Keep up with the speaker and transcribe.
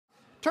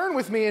turn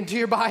with me into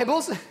your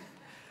Bibles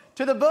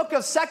to the book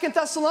of 2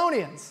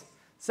 Thessalonians.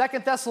 2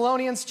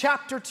 Thessalonians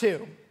chapter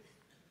 2.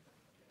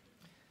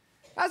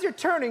 As you're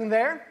turning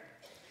there,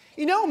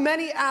 you know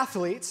many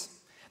athletes,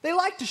 they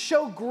like to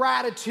show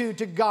gratitude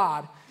to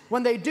God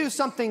when they do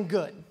something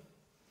good.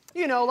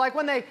 You know, like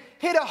when they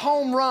hit a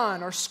home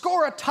run or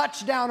score a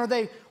touchdown or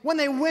when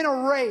they win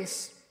a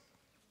race.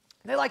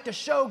 They like to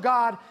show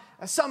God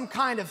some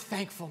kind of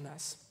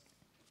thankfulness.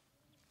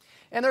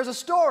 And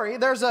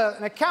there's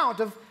an account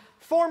of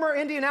former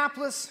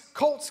Indianapolis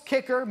Colts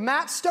kicker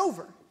Matt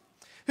Stover,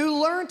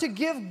 who learned to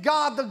give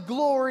God the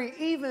glory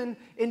even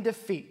in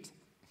defeat.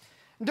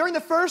 During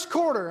the first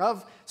quarter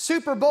of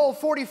Super Bowl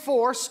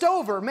 44,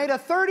 Stover made a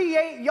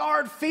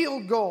 38-yard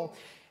field goal,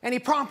 and he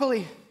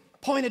promptly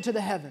pointed to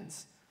the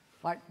heavens,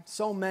 like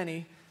so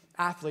many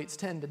athletes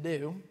tend to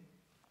do.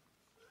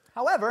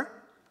 However,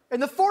 in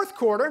the fourth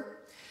quarter,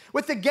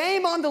 with the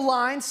game on the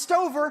line,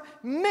 Stover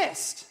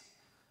missed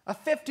a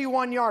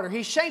 51-yarder.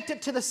 He shanked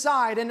it to the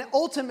side and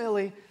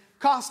ultimately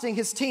costing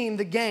his team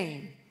the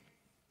game.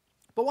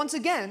 But once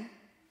again,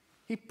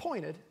 he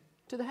pointed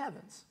to the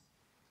heavens.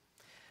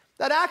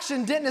 That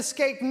action didn't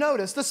escape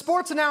notice. The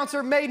sports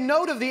announcer made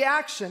note of the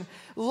action,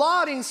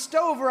 lauding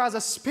Stover as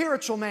a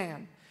spiritual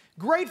man,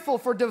 grateful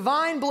for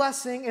divine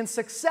blessing in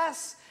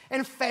success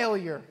and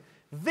failure,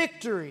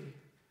 victory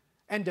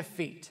and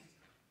defeat.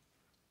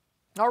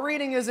 Our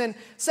reading is in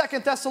 2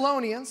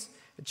 Thessalonians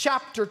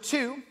chapter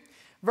 2,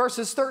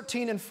 verses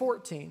 13 and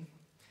 14.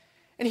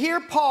 And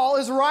here Paul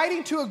is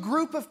writing to a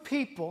group of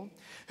people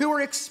who were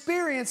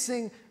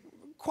experiencing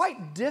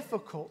quite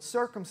difficult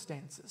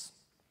circumstances.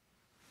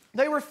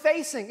 They were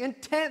facing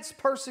intense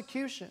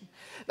persecution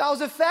that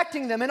was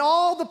affecting them in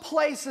all the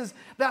places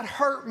that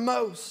hurt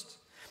most.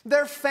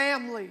 Their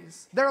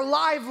families, their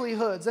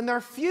livelihoods, and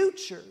their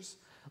futures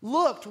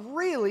looked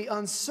really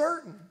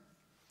uncertain.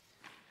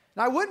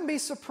 And I wouldn't be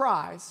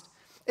surprised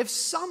if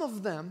some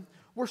of them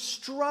were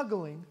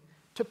struggling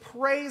to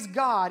praise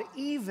God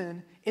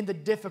even in the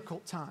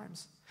difficult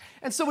times.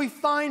 And so we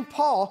find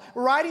Paul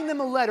writing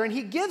them a letter, and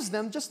he gives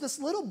them just this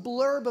little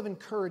blurb of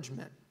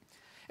encouragement.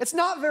 It's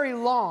not very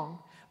long,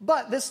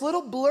 but this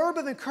little blurb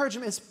of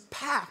encouragement is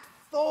packed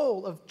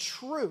full of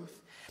truth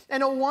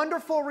and a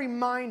wonderful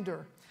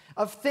reminder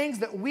of things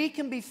that we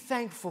can be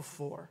thankful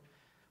for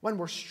when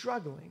we're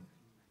struggling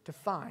to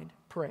find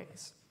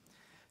praise.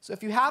 So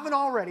if you haven't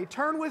already,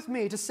 turn with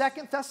me to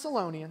 2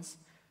 Thessalonians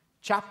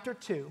chapter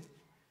 2,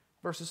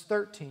 verses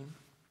 13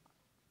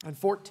 and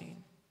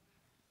 14.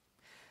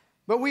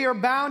 But we are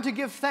bound to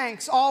give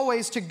thanks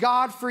always to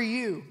God for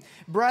you,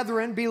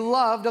 brethren,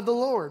 beloved of the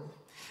Lord,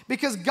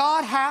 because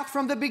God hath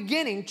from the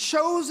beginning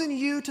chosen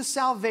you to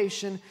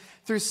salvation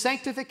through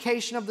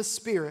sanctification of the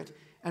Spirit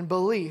and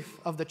belief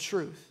of the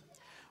truth,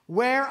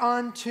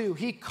 whereunto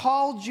he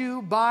called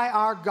you by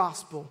our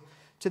gospel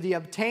to the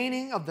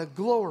obtaining of the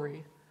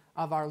glory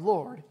of our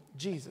Lord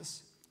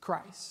Jesus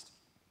Christ.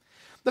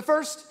 The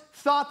first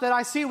thought that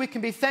I see we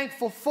can be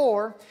thankful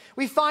for,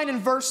 we find in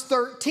verse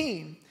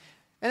 13,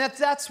 and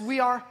that's we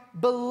are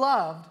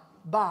beloved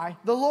by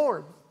the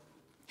Lord.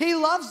 He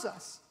loves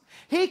us.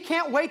 He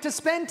can't wait to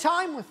spend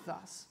time with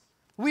us.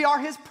 We are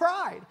His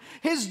pride,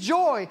 His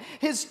joy,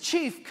 His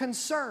chief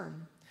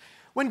concern.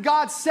 When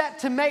God set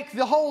to make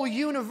the whole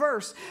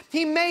universe,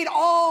 He made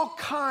all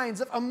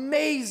kinds of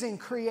amazing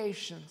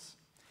creations.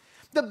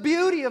 The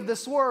beauty of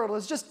this world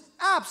is just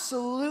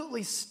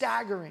absolutely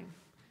staggering.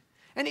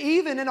 And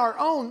even in our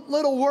own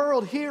little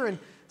world here in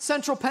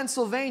central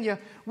Pennsylvania,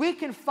 we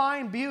can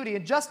find beauty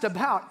in just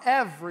about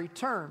every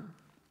turn.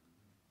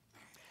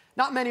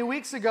 Not many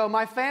weeks ago,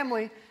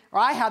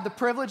 I had the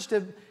privilege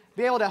to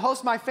be able to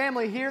host my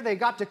family here. They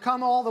got to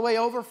come all the way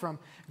over from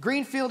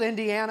Greenfield,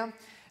 Indiana.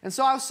 And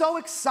so I was so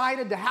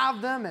excited to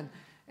have them.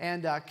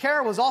 And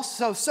Kara was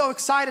also so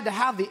excited to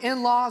have the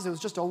in-laws. It was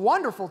just a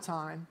wonderful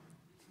time.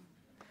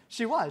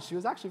 She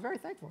was actually very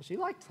thankful. She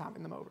liked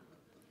having them over.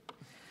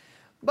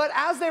 But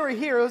as they were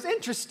here, it was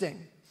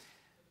interesting.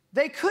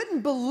 They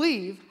couldn't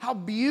believe how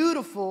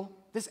beautiful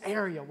this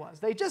area was.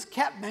 They just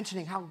kept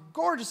mentioning how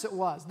gorgeous it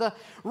was. The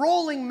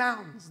rolling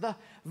mountains, the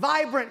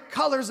vibrant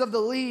colors of the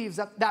leaves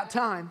at that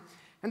time,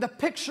 and the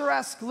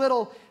picturesque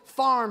little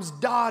farms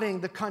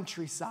dotting the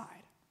countryside.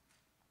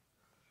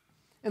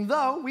 And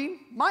though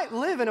we might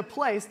live in a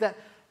place that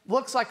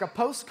looks like a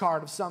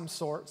postcard of some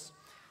sorts,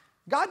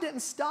 God didn't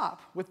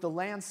stop with the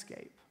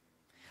landscape.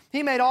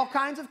 He made all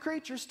kinds of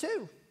creatures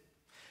too.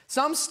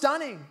 Some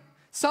stunning,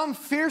 some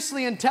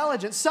fiercely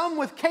intelligent, some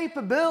with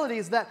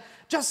capabilities that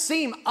just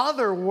seem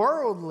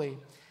otherworldly.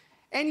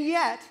 And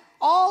yet,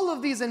 all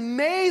of these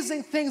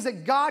amazing things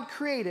that God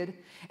created,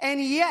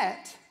 and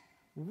yet,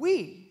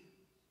 we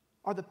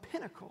are the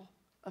pinnacle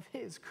of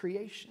His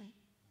creation.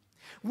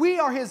 We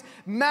are His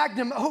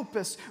magnum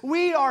opus.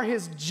 We are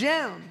His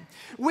gem.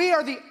 We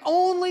are the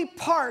only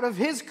part of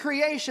His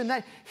creation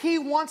that He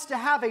wants to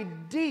have a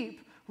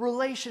deep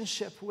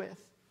relationship with.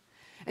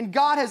 And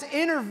God has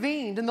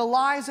intervened in the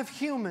lives of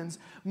humans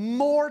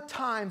more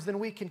times than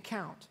we can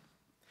count.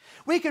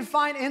 We can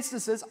find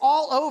instances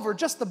all over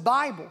just the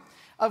Bible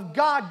of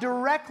God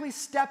directly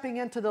stepping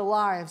into the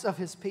lives of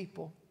his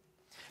people.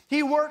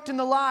 He worked in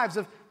the lives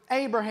of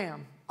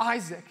Abraham,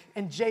 Isaac,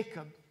 and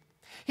Jacob.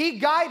 He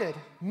guided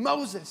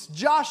Moses,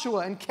 Joshua,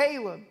 and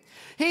Caleb.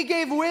 He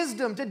gave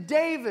wisdom to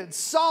David,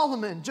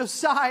 Solomon,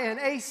 Josiah, and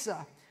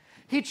Asa.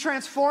 He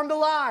transformed the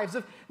lives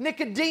of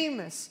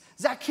Nicodemus,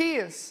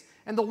 Zacchaeus,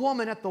 and the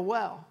woman at the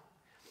well.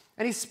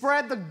 And he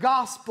spread the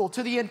gospel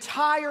to the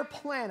entire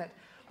planet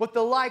with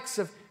the likes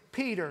of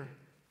Peter,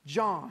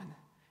 John,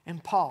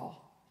 and Paul.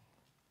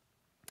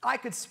 I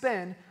could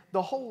spend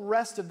the whole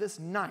rest of this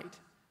night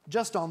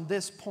just on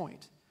this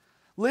point,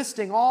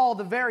 listing all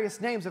the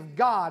various names of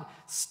God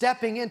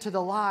stepping into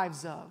the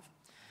lives of.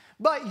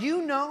 But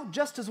you know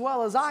just as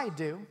well as I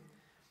do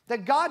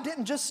that God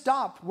didn't just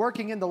stop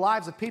working in the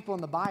lives of people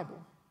in the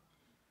Bible,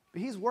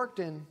 but he's worked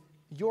in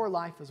your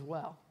life as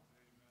well.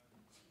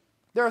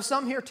 There are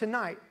some here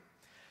tonight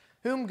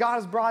whom God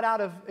has brought out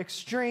of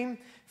extreme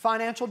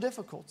financial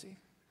difficulty.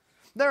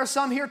 There are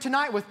some here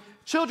tonight with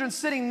children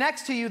sitting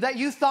next to you that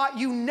you thought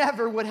you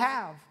never would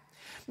have.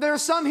 There are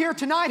some here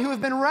tonight who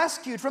have been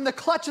rescued from the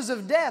clutches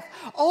of death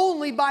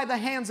only by the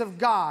hands of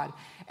God.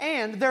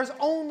 And there's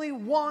only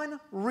one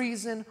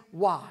reason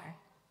why.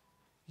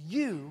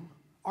 You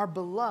are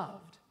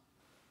beloved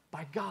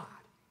by God.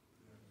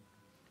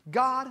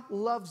 God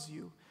loves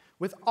you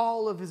with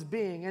all of his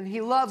being, and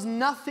he loves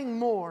nothing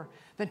more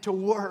than to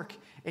work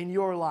in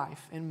your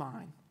life and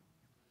mine.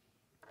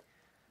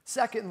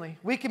 Secondly,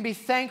 we can be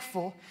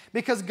thankful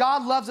because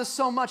God loves us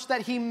so much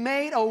that he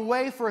made a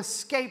way for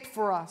escape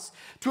for us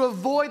to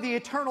avoid the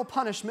eternal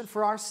punishment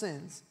for our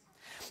sins.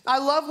 I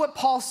love what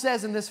Paul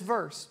says in this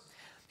verse.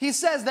 He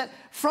says that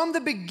from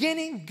the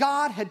beginning,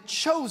 God had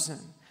chosen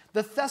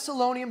the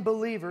Thessalonian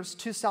believers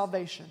to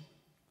salvation.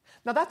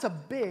 Now that's a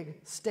big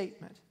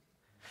statement.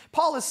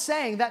 Paul is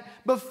saying that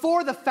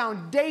before the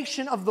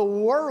foundation of the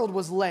world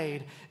was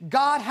laid,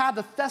 God had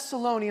the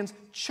Thessalonians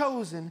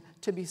chosen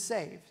to be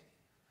saved.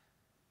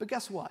 But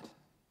guess what?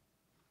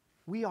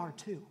 We are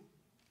too.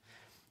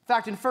 In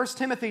fact, in 1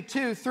 Timothy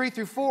 2,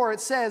 3-4, it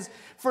says,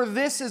 "For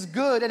this is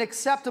good and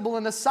acceptable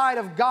in the sight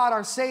of God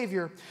our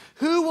Savior,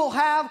 who will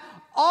have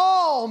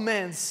all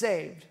men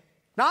saved."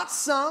 Not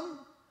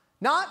some,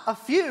 not a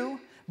few,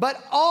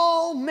 but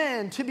all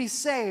men to be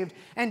saved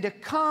and to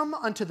come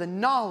unto the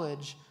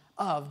knowledge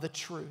of the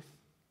truth.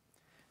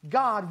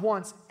 God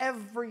wants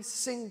every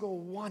single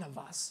one of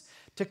us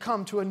to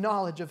come to a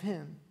knowledge of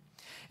him.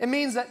 It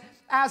means that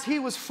as he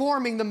was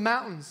forming the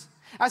mountains,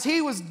 as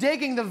he was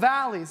digging the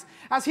valleys,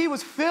 as he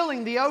was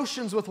filling the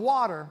oceans with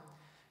water,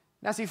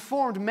 and as he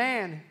formed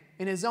man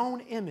in his own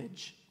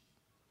image,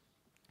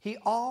 he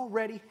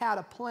already had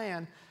a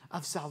plan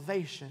of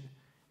salvation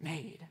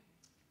made.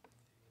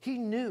 He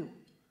knew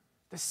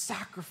the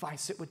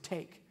sacrifice it would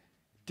take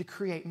to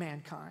create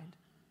mankind.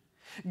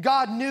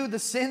 God knew the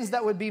sins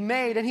that would be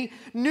made, and he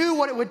knew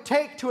what it would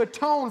take to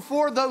atone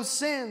for those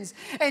sins,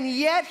 and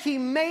yet he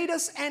made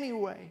us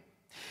anyway.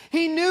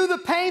 He knew the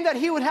pain that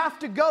he would have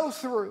to go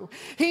through.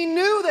 He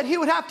knew that he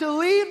would have to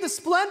leave the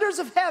splendors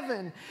of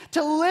heaven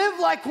to live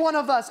like one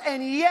of us,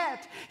 and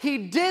yet he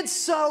did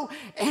so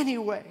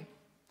anyway.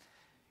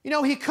 You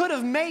know, he could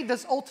have made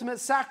this ultimate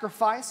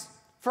sacrifice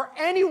for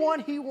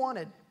anyone he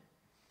wanted.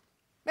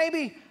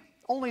 Maybe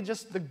only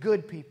just the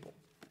good people.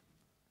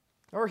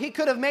 Or he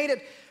could have made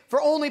it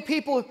for only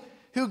people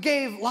who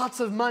gave lots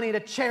of money to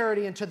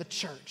charity and to the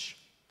church.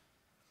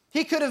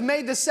 He could have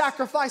made this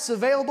sacrifice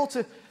available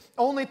to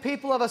only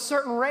people of a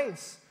certain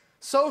race,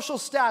 social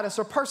status,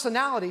 or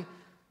personality,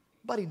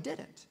 but he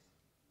didn't.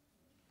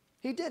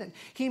 He didn't.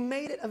 He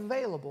made it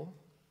available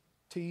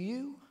to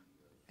you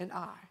and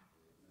I.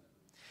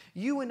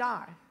 You and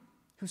I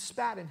who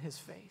spat in his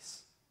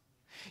face.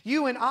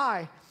 You and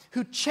I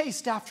who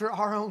chased after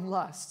our own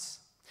lusts.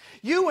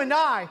 You and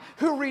I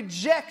who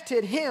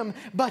rejected him,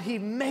 but he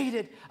made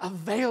it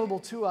available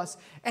to us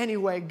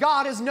anyway.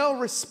 God is no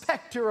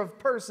respecter of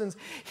persons.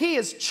 He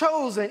has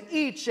chosen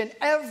each and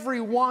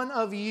every one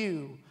of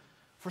you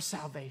for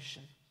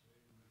salvation.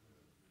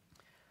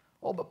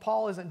 Oh, but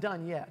Paul isn't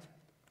done yet.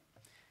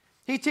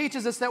 He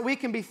teaches us that we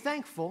can be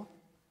thankful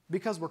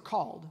because we're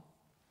called.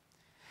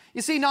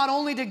 You see, not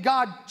only did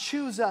God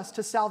choose us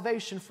to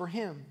salvation for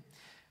him,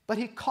 but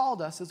he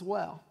called us as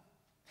well.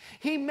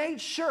 He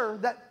made sure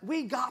that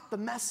we got the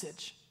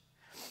message.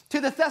 To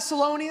the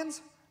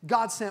Thessalonians,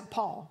 God sent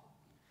Paul.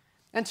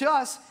 And to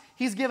us,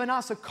 he's given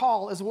us a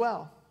call as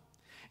well.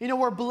 You know,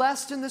 we're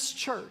blessed in this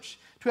church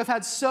to have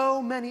had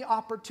so many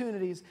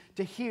opportunities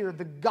to hear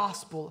the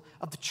gospel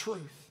of the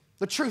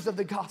truth of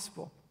the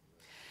gospel.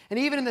 And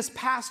even in this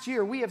past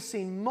year, we have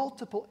seen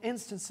multiple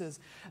instances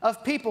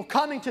of people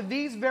coming to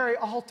these very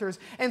altars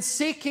and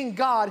seeking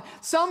God,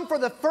 some for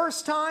the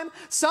first time,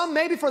 some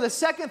maybe for the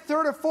second,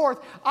 third, or fourth.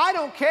 I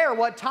don't care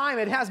what time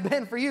it has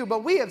been for you,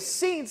 but we have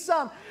seen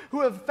some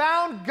who have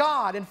found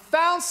God and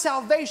found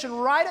salvation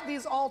right at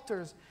these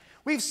altars.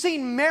 We've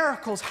seen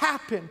miracles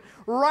happen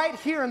right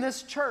here in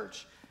this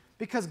church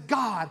because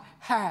God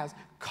has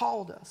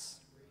called us.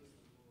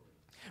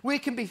 We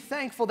can be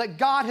thankful that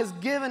God has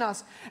given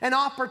us an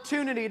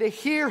opportunity to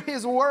hear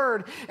His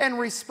word and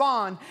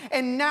respond.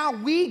 And now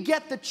we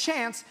get the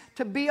chance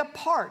to be a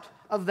part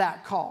of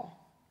that call.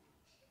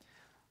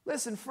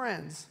 Listen,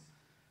 friends,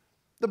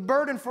 the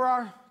burden for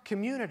our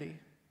community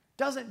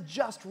doesn't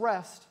just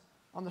rest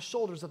on the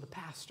shoulders of the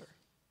pastor.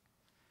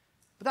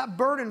 But that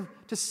burden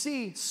to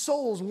see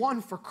souls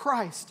won for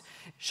Christ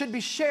should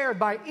be shared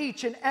by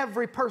each and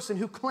every person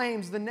who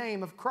claims the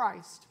name of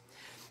Christ.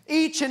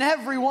 Each and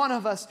every one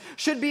of us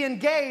should be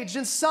engaged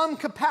in some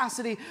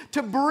capacity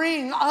to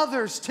bring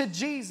others to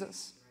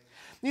Jesus.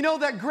 You know,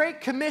 that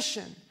Great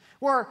Commission,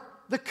 where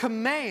the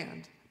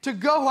command to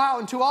go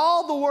out into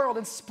all the world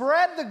and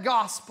spread the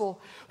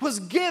gospel was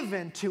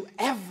given to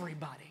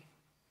everybody.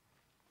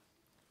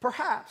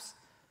 Perhaps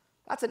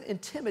that's an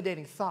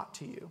intimidating thought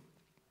to you.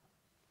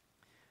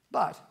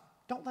 But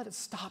don't let it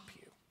stop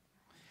you.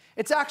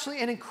 It's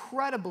actually an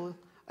incredible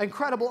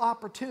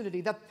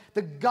opportunity that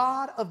the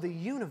God of the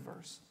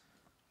universe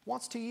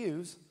wants to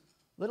use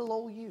little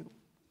old you,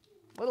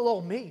 little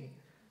old me,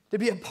 to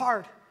be a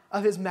part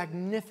of His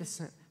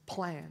magnificent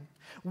plan.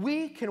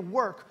 We can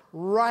work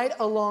right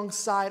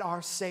alongside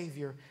our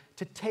Savior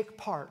to take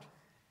part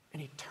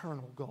in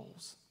eternal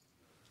goals.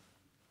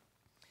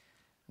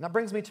 And that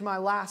brings me to my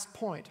last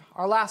point,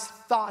 our last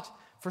thought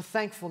for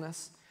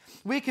thankfulness.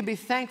 We can be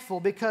thankful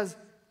because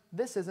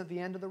this isn't the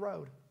end of the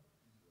road.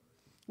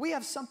 We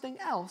have something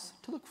else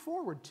to look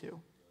forward to.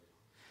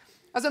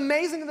 As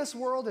amazing as this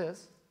world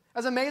is,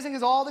 as amazing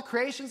as all the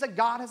creations that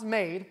God has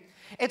made,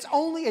 it's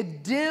only a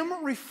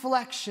dim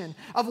reflection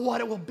of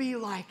what it will be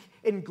like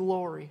in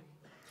glory.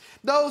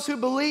 Those who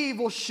believe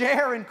will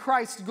share in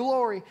Christ's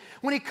glory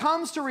when He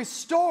comes to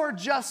restore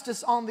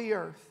justice on the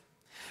earth.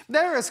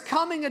 There is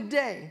coming a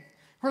day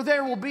where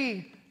there will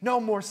be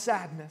no more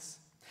sadness.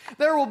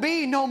 There will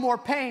be no more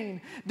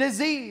pain,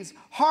 disease,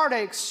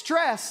 heartache,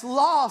 stress,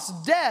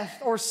 loss,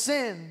 death, or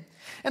sin.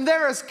 And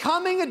there is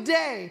coming a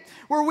day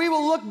where we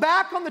will look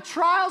back on the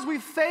trials we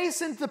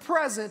face in the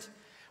present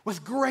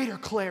with greater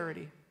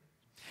clarity.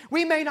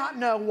 We may not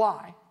know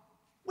why.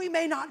 We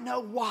may not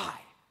know why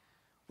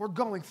we're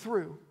going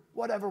through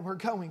whatever we're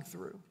going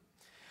through.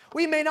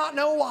 We may not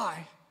know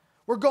why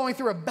we're going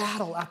through a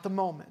battle at the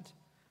moment.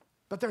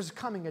 But there's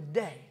coming a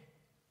day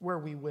where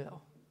we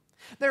will.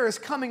 There is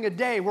coming a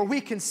day where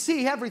we can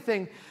see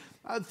everything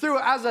through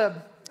as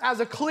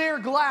a clear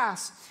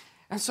glass.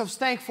 And so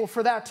thankful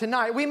for that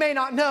tonight. We may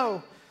not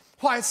know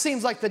why it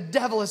seems like the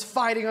devil is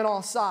fighting on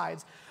all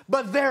sides,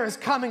 but there is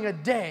coming a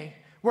day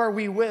where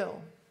we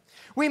will.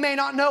 We may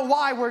not know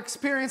why we're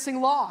experiencing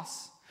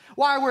loss,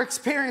 why we're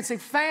experiencing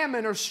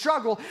famine or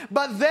struggle,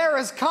 but there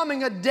is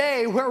coming a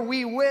day where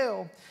we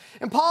will.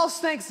 And Paul's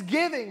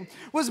thanksgiving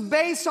was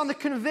based on the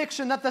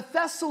conviction that the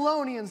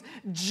Thessalonians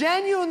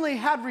genuinely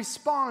had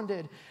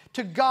responded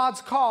to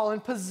God's call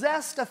and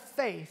possessed a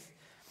faith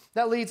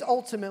that leads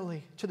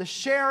ultimately to the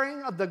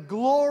sharing of the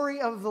glory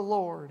of the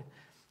Lord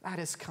at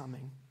His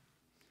coming.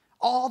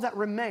 All that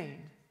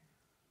remained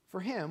for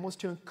him was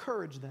to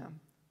encourage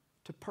them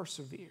to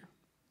persevere.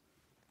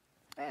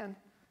 And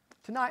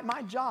tonight,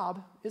 my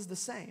job is the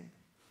same.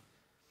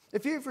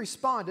 If you've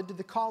responded to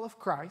the call of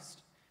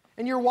Christ,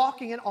 and you're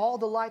walking in all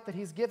the light that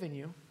He's given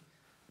you,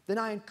 then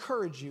I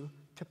encourage you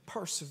to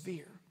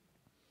persevere.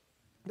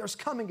 There's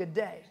coming a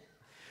day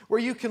where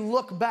you can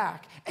look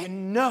back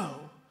and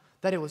know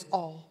that it was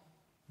all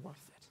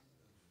worth it.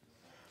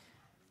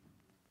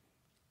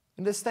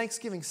 In this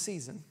Thanksgiving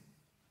season,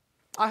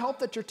 I hope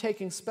that you're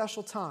taking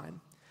special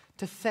time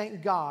to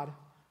thank God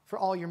for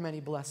all your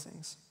many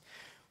blessings.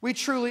 We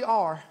truly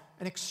are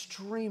an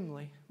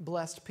extremely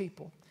blessed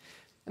people.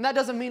 And that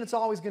doesn't mean it's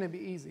always going to be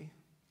easy.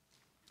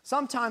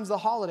 Sometimes the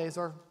holidays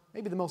are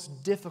maybe the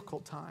most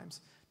difficult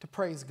times to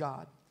praise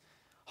God.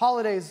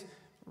 Holidays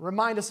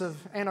remind us of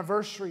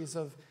anniversaries,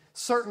 of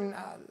certain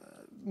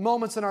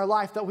moments in our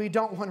life that we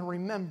don't want to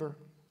remember.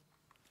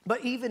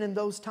 But even in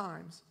those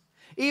times,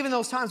 even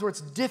those times where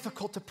it's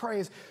difficult to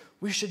praise,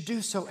 we should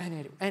do so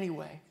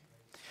anyway.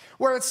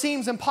 Where it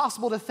seems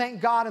impossible to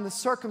thank God in the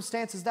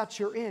circumstances that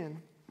you're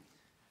in,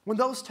 when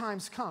those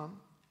times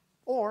come,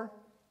 or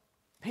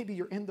maybe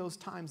you're in those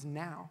times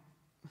now,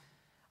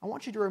 I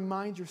want you to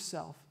remind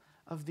yourself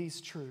of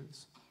these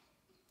truths.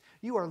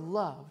 You are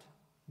loved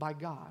by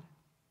God.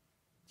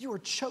 You are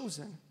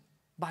chosen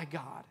by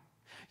God.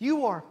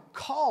 You are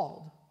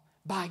called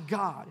by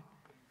God.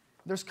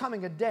 There's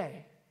coming a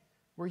day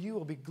where you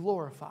will be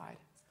glorified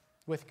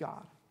with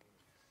God.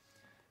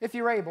 If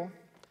you're able,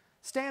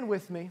 stand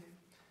with me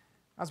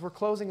as we're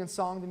closing in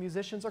song. The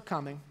musicians are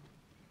coming.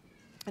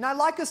 And I'd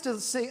like us to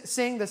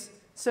sing this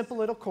simple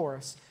little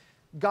chorus,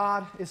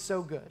 God is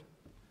so good.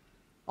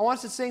 I want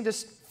us to sing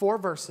just 4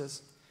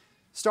 verses,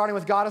 starting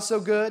with God is so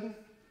good,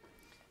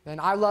 then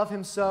I love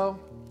Him so,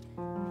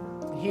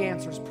 and He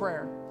answers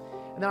prayer.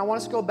 And then I want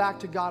us to go back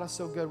to God is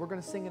so good. We're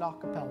going to sing it a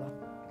cappella.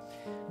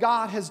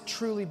 God has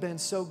truly been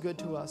so good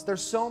to us.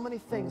 There's so many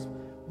things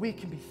we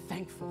can be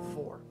thankful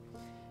for.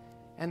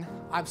 And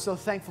I'm so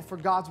thankful for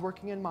God's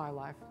working in my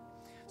life.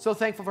 So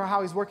thankful for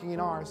how He's working in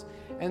ours.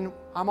 And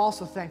I'm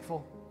also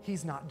thankful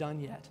He's not done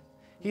yet.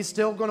 He's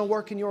still going to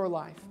work in your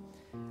life.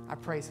 I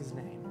praise His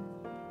name.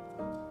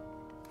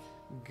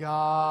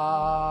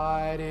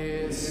 God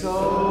is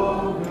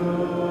so good.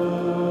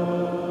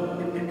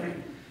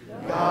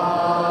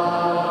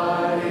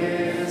 God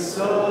is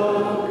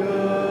so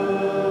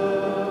good.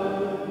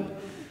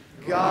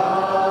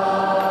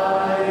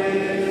 God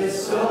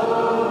is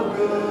so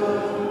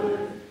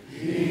good.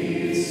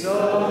 He's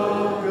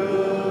so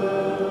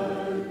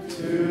good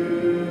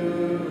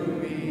to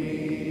me.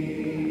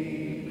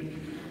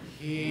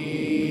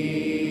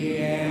 He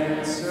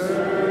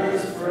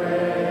answers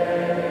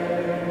prayer.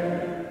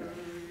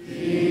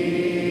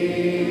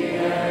 He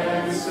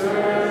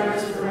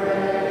answers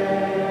prayer.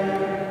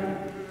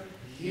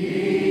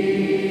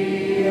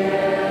 He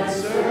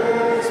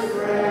answers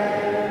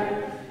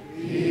prayer.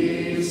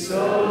 He's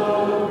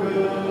so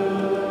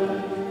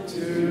good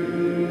to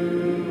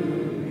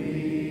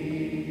me.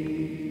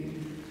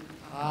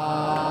 I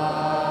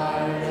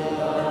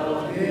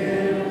love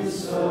Him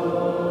so.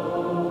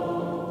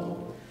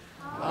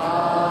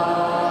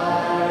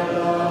 I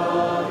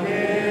love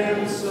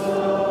Him so.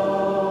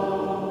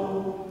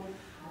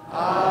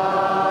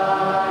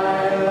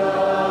 I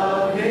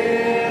love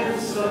Him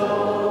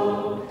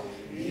so.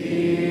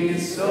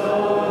 He's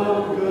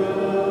so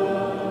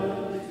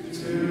good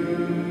to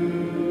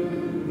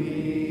me.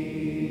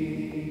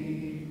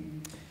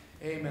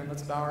 Amen.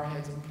 Let's bow our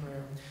heads in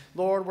prayer.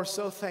 Lord, we're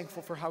so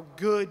thankful for how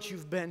good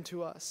You've been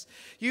to us.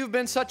 You've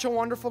been such a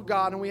wonderful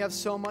God, and we have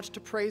so much to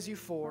praise You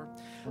for.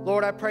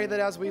 Lord, I pray that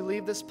as we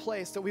leave this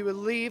place, that we would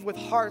leave with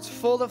hearts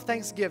full of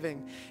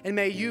thanksgiving, and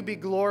may You be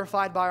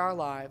glorified by our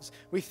lives.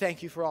 We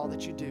thank You for all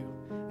that You do.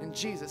 In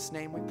Jesus'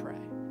 name we pray.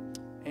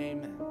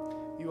 Amen.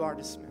 You are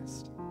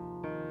dismissed.